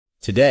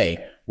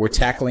Today, we're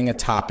tackling a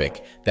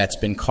topic that's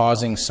been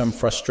causing some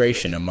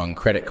frustration among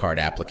credit card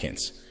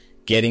applicants: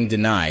 getting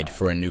denied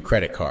for a new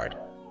credit card.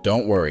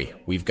 Don't worry,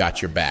 we've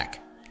got your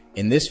back.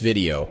 In this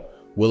video,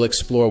 we'll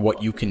explore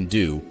what you can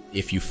do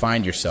if you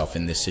find yourself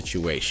in this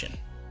situation.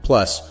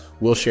 Plus,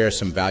 we'll share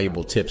some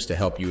valuable tips to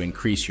help you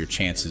increase your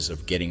chances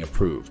of getting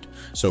approved.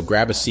 So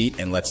grab a seat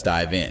and let's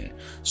dive in.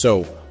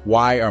 So,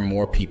 why are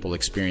more people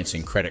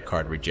experiencing credit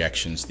card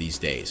rejections these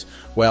days?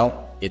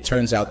 Well, it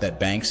turns out that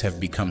banks have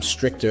become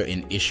stricter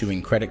in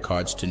issuing credit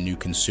cards to new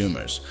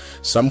consumers.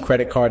 Some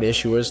credit card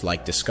issuers,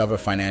 like Discover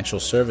Financial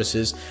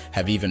Services,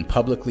 have even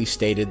publicly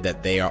stated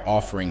that they are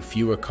offering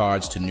fewer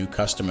cards to new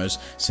customers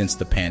since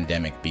the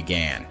pandemic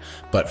began.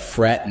 But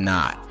fret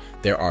not.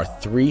 There are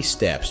 3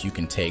 steps you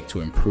can take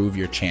to improve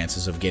your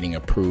chances of getting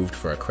approved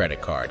for a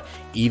credit card,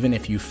 even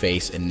if you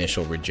face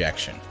initial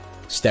rejection.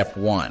 Step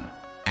 1.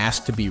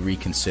 Ask to be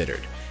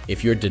reconsidered.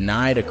 If you're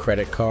denied a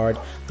credit card,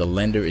 the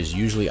lender is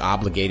usually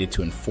obligated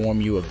to inform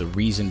you of the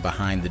reason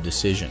behind the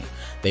decision.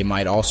 They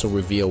might also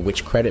reveal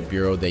which credit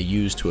bureau they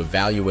use to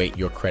evaluate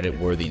your credit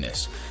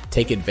worthiness.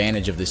 Take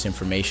advantage of this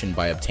information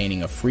by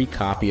obtaining a free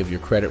copy of your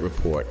credit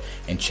report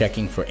and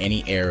checking for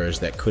any errors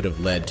that could have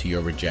led to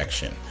your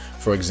rejection.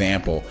 For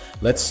example,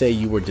 let's say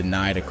you were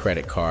denied a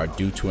credit card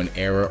due to an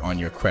error on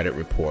your credit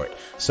report,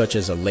 such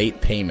as a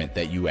late payment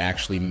that you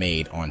actually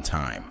made on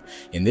time.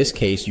 In this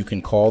case, you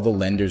can call the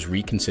lender's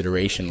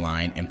reconsideration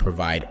line and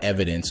provide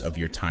evidence of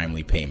your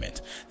timely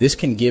payment. This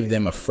can give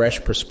them a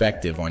fresh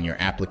perspective on your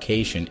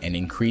application and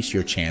increase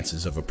your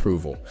chances of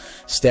approval.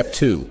 Step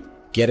 2.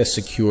 Get a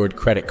secured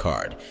credit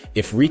card.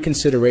 If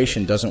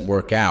reconsideration doesn't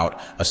work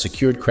out, a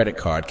secured credit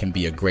card can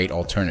be a great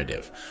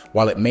alternative.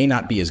 While it may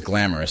not be as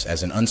glamorous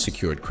as an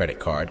unsecured credit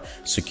card,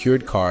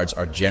 secured cards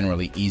are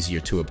generally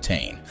easier to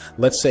obtain.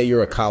 Let's say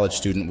you're a college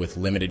student with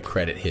limited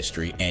credit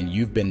history and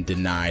you've been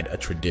denied a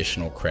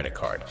traditional credit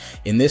card.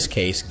 In this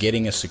case,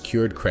 getting a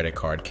secured credit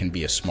card can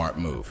be a smart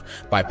move.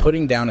 By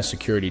putting down a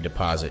security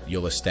deposit,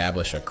 you'll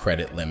establish a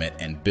credit limit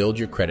and build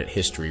your credit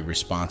history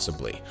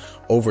responsibly.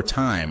 Over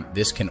time,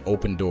 this can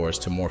open doors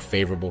to more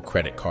favorable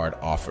credit card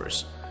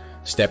offers.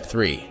 Step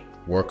 3.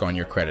 Work on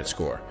your credit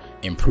score.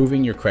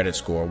 Improving your credit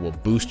score will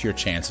boost your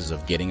chances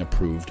of getting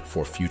approved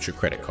for future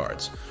credit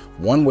cards.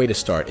 One way to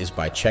start is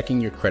by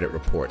checking your credit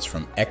reports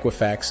from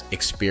Equifax,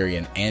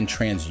 Experian, and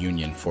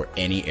TransUnion for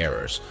any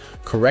errors.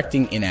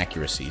 Correcting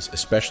inaccuracies,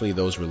 especially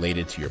those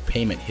related to your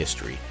payment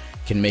history,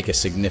 can make a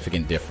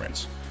significant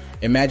difference.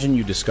 Imagine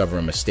you discover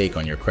a mistake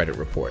on your credit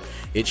report.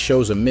 It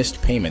shows a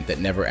missed payment that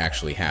never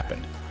actually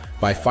happened.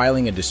 By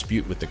filing a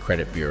dispute with the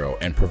credit bureau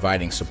and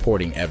providing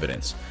supporting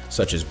evidence,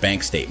 such as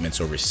bank statements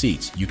or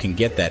receipts, you can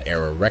get that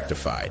error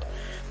rectified.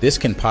 This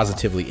can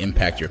positively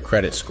impact your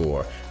credit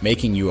score,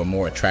 making you a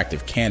more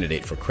attractive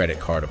candidate for credit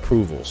card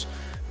approvals.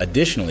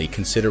 Additionally,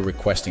 consider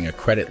requesting a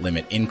credit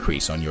limit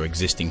increase on your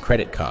existing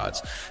credit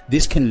cards.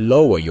 This can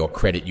lower your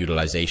credit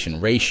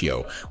utilization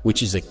ratio,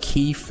 which is a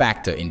key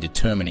factor in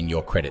determining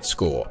your credit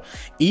score.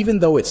 Even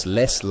though it's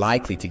less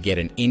likely to get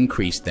an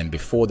increase than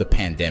before the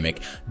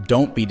pandemic,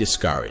 don't be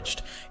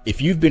discouraged.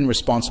 If you've been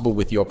responsible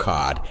with your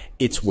card,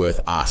 it's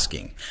worth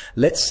asking.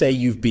 Let's say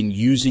you've been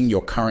using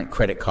your current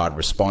credit card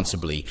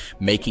responsibly,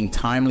 making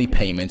timely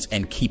payments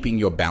and keeping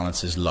your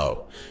balances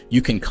low.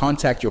 You can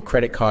contact your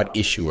credit card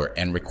issuer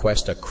and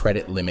request a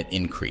credit limit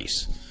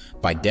increase.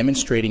 By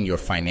demonstrating your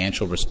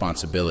financial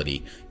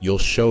responsibility, you'll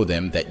show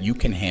them that you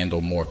can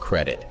handle more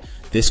credit.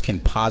 This can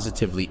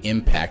positively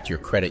impact your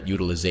credit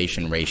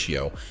utilization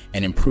ratio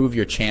and improve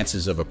your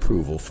chances of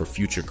approval for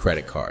future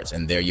credit cards.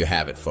 And there you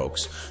have it,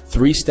 folks.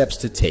 3 steps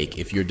to take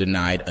if you're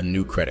denied a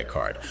new credit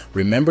card.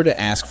 Remember to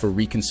ask for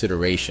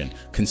reconsideration,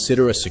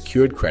 consider a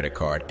secured credit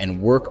card, and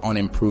work on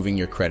improving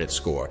your credit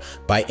score.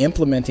 By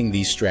implementing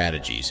these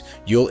strategies,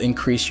 you'll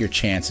increase your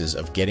chances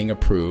of getting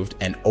approved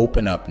and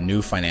open up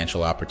new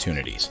financial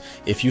opportunities.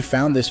 If you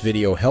found this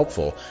video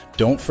helpful,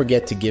 don't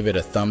forget to give it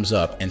a thumbs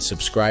up and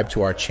subscribe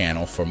to our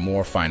channel for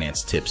more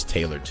finance tips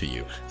tailored to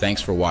you.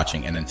 Thanks for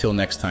watching, and until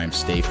next time,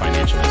 stay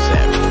financially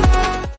savvy.